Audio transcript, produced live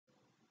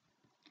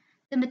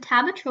The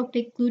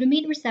Metabotropic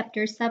Glutamate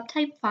Receptor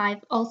Subtype 5,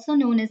 also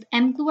known as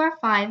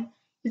mGluR5,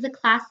 is a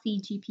Class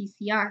C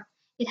GPCR.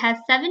 It has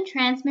 7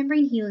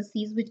 transmembrane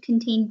helices which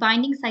contain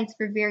binding sites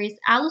for various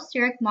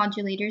allosteric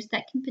modulators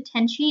that can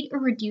potentiate or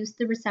reduce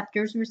the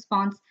receptor's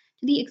response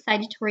to the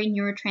excitatory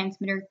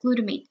neurotransmitter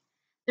glutamate.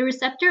 The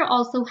receptor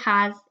also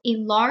has a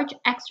large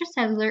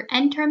extracellular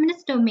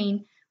N-terminus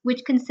domain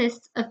which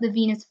consists of the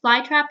venous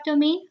flytrap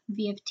domain,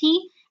 VFT,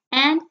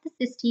 and the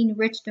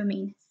cysteine-rich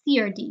domain,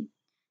 CRD.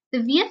 The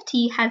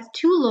VFT has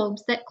 2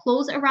 lobes that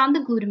close around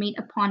the glutamate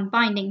upon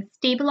binding,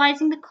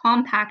 stabilizing the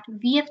compact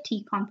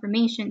VFT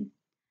conformation.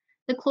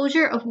 The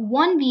closure of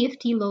one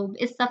VFT lobe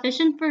is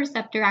sufficient for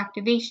receptor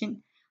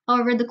activation.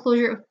 However, the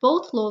closure of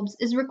both lobes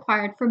is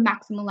required for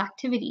maximal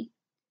activity.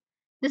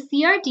 The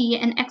CRD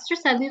and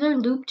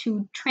extracellular loop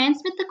 2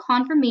 transmit the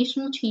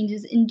conformational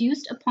changes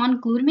induced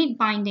upon glutamate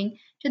binding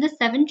to the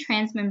 7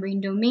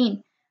 transmembrane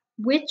domain,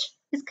 which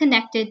is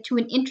connected to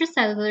an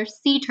intracellular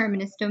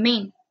C-terminus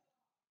domain.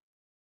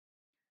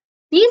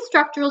 These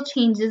structural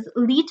changes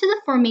lead to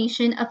the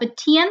formation of a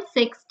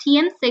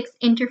TM6-TM6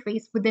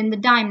 interface within the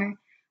dimer,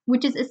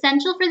 which is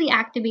essential for the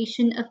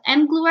activation of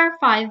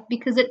mGluR5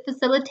 because it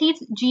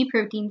facilitates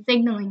G-protein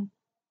signaling.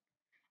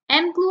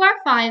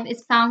 mGluR5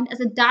 is found as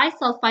a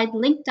disulfide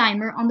link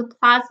dimer on the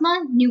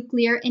plasma,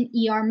 nuclear, and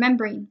ER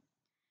membrane.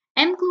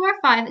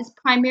 mGluR5 is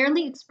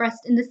primarily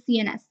expressed in the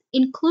CNS,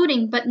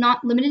 including but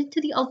not limited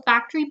to the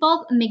olfactory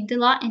bulb,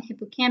 amygdala, and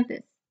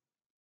hippocampus.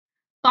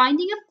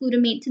 Binding of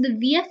glutamate to the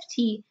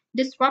VFT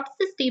disrupts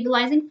the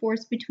stabilizing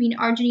force between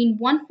arginine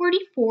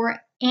 144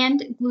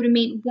 and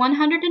glutamate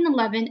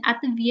 111 at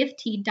the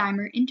VFT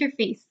dimer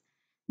interface.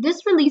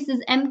 This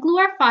releases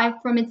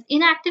mGluR5 from its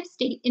inactive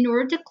state in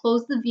order to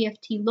close the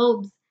VFT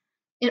lobes.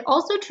 It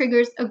also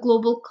triggers a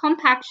global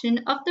compaction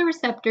of the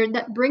receptor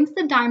that brings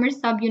the dimer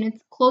subunits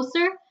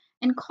closer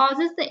and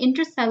causes the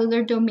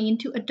intracellular domain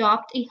to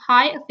adopt a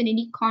high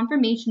affinity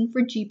conformation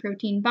for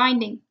G-protein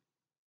binding.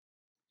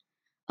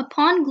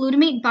 Upon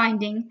glutamate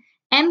binding,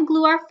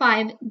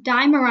 mGluR5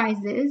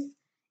 dimerizes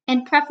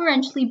and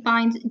preferentially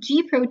binds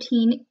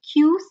G-protein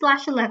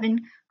Q/11,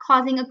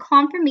 causing a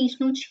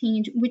conformational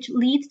change which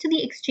leads to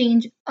the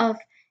exchange of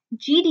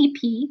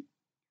GDP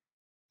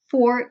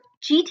for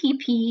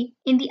GTP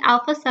in the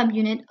alpha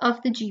subunit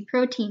of the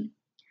G-protein.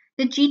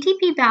 The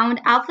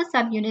GTP-bound alpha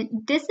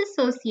subunit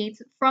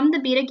dissociates from the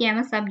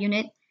beta-gamma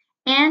subunit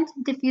and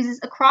diffuses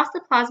across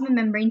the plasma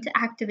membrane to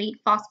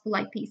activate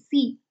phospholipase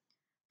C.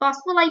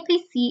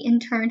 Phospholipase C in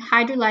turn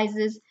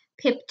hydrolyzes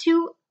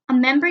PIP2, a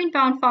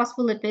membrane-bound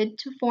phospholipid,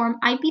 to form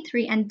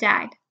IP3 and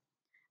DAG.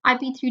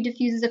 IP3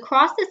 diffuses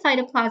across the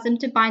cytoplasm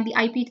to bind the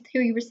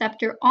IP3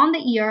 receptor on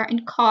the ER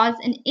and cause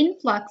an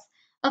influx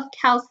of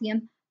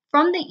calcium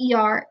from the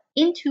ER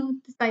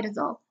into the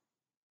cytosol.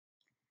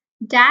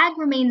 DAG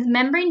remains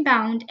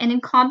membrane-bound and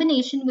in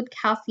combination with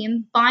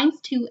calcium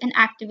binds to and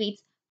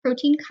activates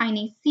protein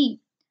kinase C.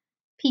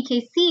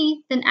 PKC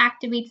then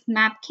activates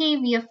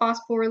MAPK via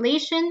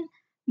phosphorylation.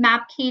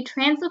 MAPK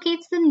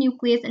translocates the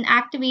nucleus and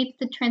activates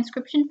the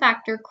transcription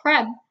factor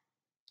CREB,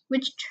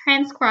 which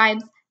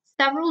transcribes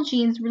several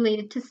genes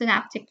related to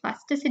synaptic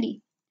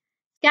plasticity.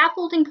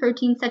 Scaffolding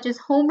proteins such as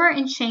HOMER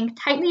and SHANK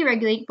tightly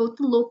regulate both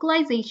the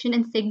localization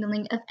and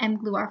signaling of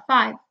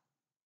mGluR5.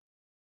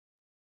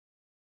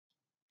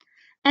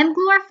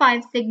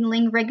 mGluR5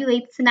 signaling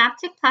regulates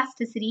synaptic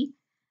plasticity,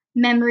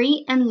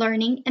 memory, and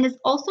learning, and is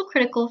also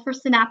critical for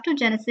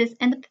synaptogenesis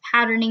and the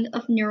patterning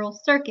of neural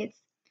circuits.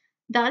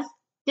 Thus,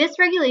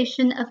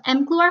 dysregulation of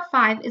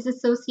mGluR5 is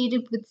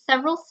associated with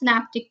several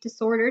synaptic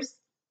disorders.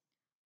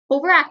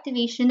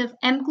 Overactivation of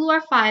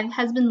mGluR5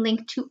 has been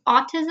linked to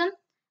autism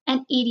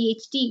and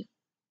ADHD.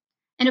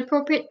 An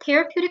appropriate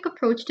therapeutic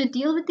approach to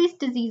deal with these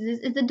diseases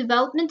is the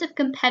development of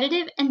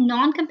competitive and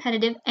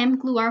non-competitive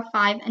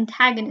mGluR5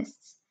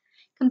 antagonists.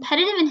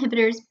 Competitive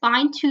inhibitors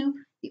bind to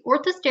the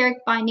orthosteric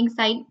binding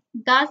site,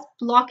 thus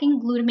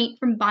blocking glutamate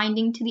from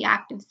binding to the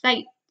active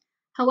site.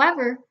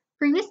 However,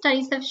 previous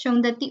studies have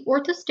shown that the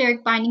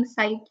orthosteric binding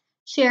site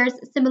shares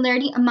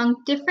similarity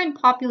among different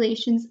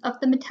populations of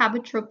the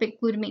metabotropic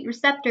glutamate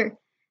receptor,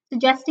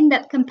 suggesting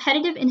that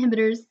competitive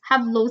inhibitors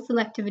have low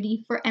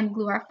selectivity for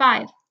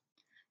mGluR5.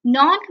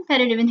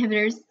 Non-competitive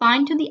inhibitors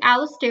bind to the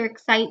allosteric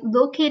site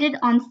located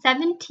on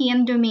 7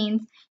 TM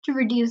domains to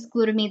reduce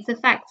glutamate's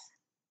effects.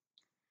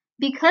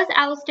 Because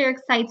allosteric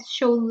sites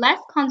show less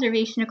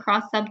conservation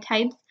across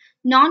subtypes,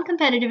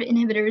 non-competitive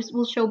inhibitors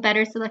will show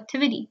better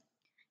selectivity.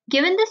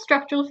 Given this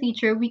structural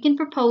feature, we can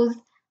propose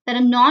that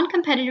a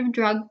non-competitive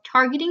drug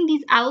targeting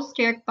these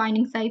allosteric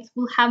binding sites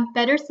will have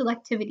better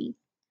selectivity.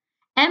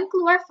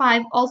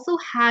 mGluR5 also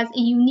has a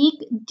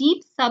unique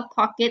deep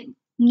subpocket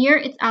near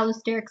its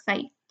allosteric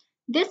site.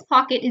 This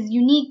pocket is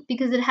unique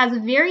because it has a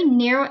very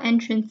narrow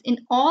entrance in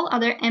all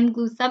other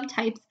mGlu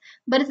subtypes,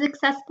 but is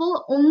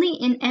accessible only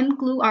in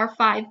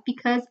mGluR5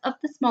 because of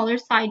the smaller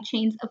side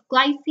chains of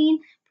glycine,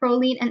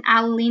 proline, and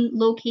alanine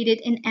located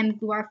in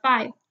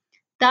mGluR5.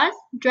 Thus,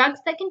 drugs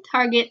that can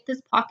target this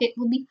pocket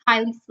will be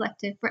highly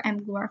selective for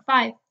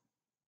mGluR5.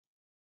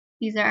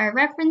 These are our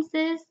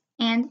references,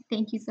 and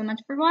thank you so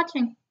much for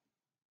watching.